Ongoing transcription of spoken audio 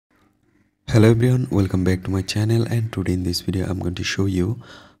Hello everyone, welcome back to my channel, and today in this video I'm going to show you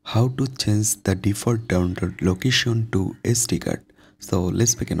how to change the default download location to SD card. So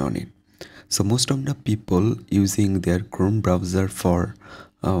let's begin on it. So most of the people using their Chrome browser for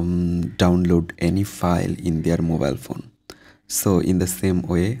download any file in their mobile phone. So in the same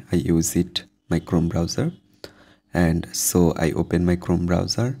way I use it my Chrome browser, and so I open my Chrome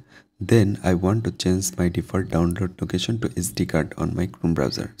browser. Then I want to change my default download location to SD card on my Chrome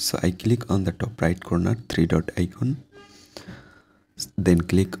browser. So I click on the top right corner three dot icon, then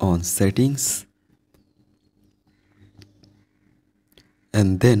click on settings,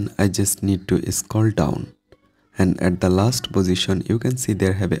 and then I just need to scroll down, and at the last position you can see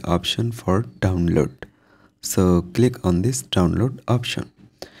there have an option for download. So click on this download option,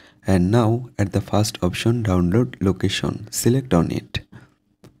 and now at the first option download location, select on it.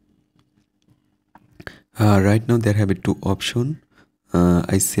 Right now there have two options.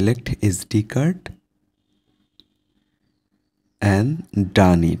 I select SD card and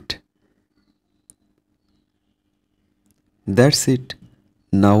done it. That's it.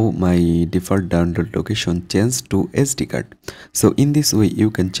 Now my default download location changed to SD card. So in this way you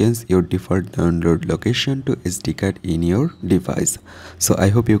can change your default download location to SD card in your device. So I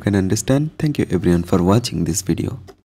hope you can understand. Thank you everyone for watching this video.